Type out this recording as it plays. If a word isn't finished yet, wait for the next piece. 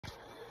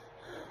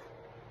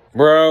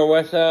Bro,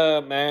 what's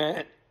up,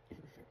 man?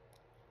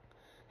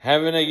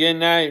 Having a good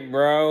night,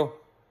 bro.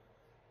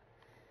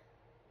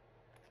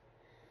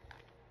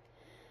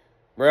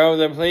 Bro,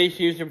 the police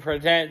used to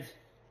protect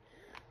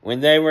when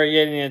they were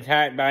getting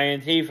attacked by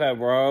Antifa,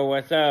 bro.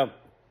 What's up?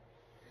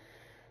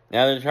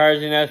 Now they're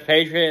charging us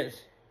patriots?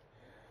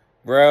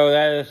 Bro,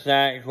 that is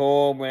not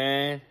cool,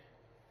 man.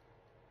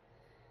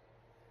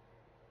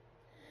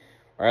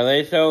 Are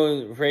they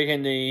so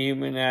freaking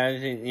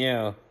dehumanizing,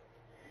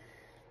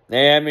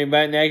 They had me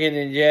butt naked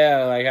in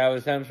jail like I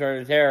was some sort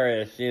of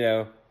terrorist,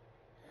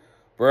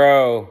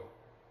 Bro,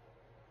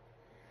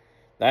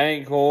 that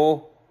ain't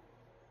cool.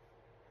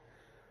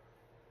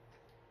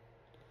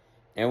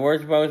 And we're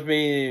supposed to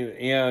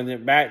be,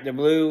 back to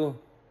blue.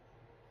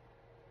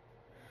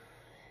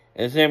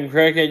 It's them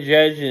crooked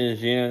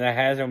judges, that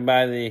has them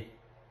by the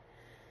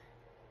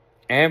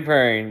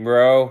hampering,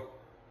 bro.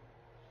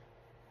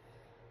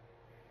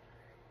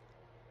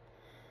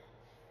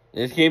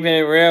 Just keeping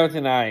it real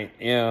tonight,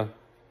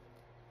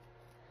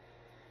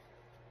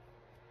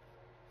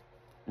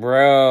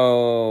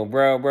 Bro.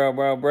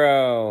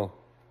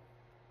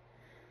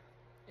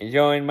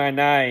 Enjoying my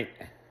night.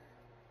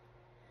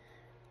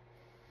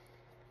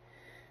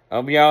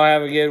 Hope y'all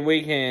have a good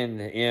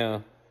weekend,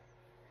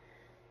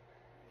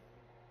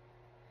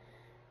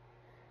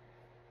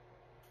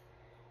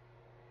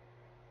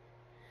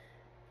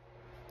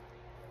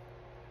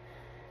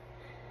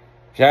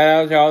 Shout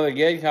out to all the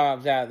good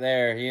cops out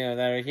there,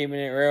 that are keeping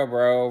it real,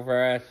 bro,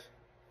 for us.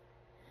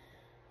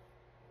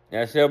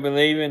 I still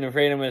believe in the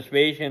freedom of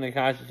speech and the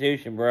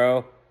Constitution,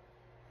 bro.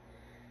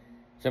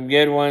 Some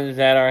good ones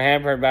that are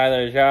hampered by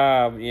their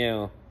job,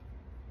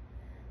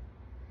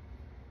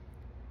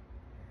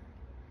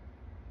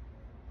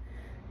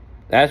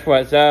 That's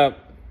what's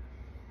up.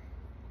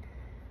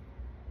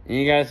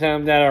 You got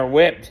some that are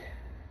whipped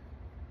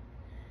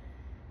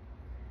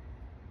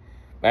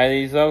by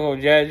these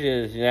local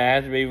judges that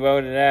have to be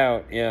voted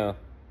out,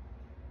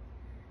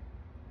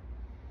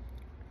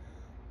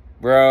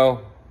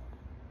 Bro,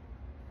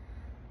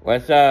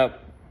 what's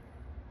up?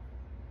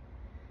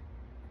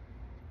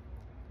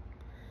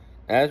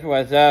 That's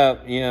what's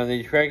up,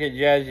 these crooked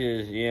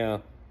judges,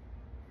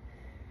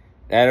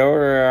 that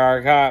order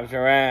our cops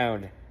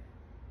around.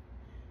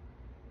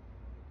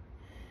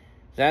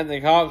 It's not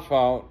the cops'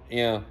 fault,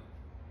 It's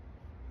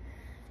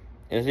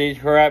these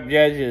corrupt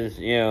judges,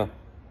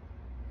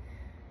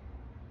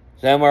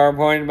 Some are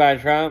appointed by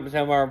Trump,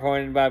 some are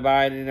appointed by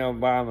Biden and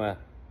Obama.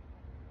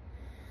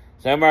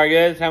 Some are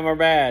good, some are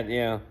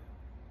bad,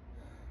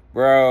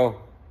 Bro.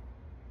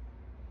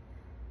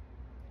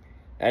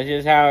 That's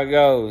just how it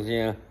goes,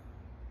 It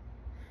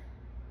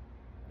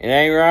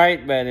ain't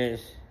right, but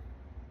it's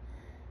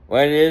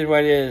what it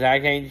is. I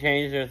can't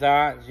change their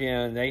thoughts,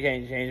 they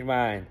can't change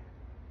mine.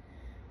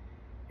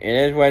 It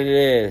is what it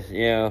is,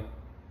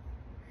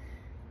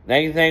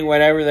 They can think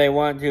whatever they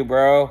want to,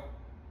 bro.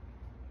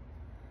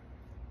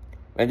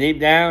 But deep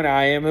down,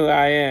 I am who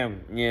I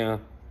am,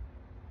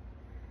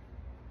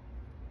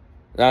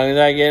 As long as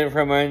I get it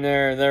from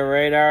under their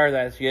radar,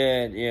 that's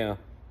good,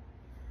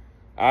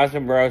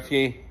 Awesome,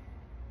 broski.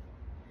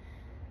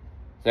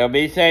 So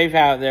be safe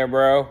out there,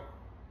 bro.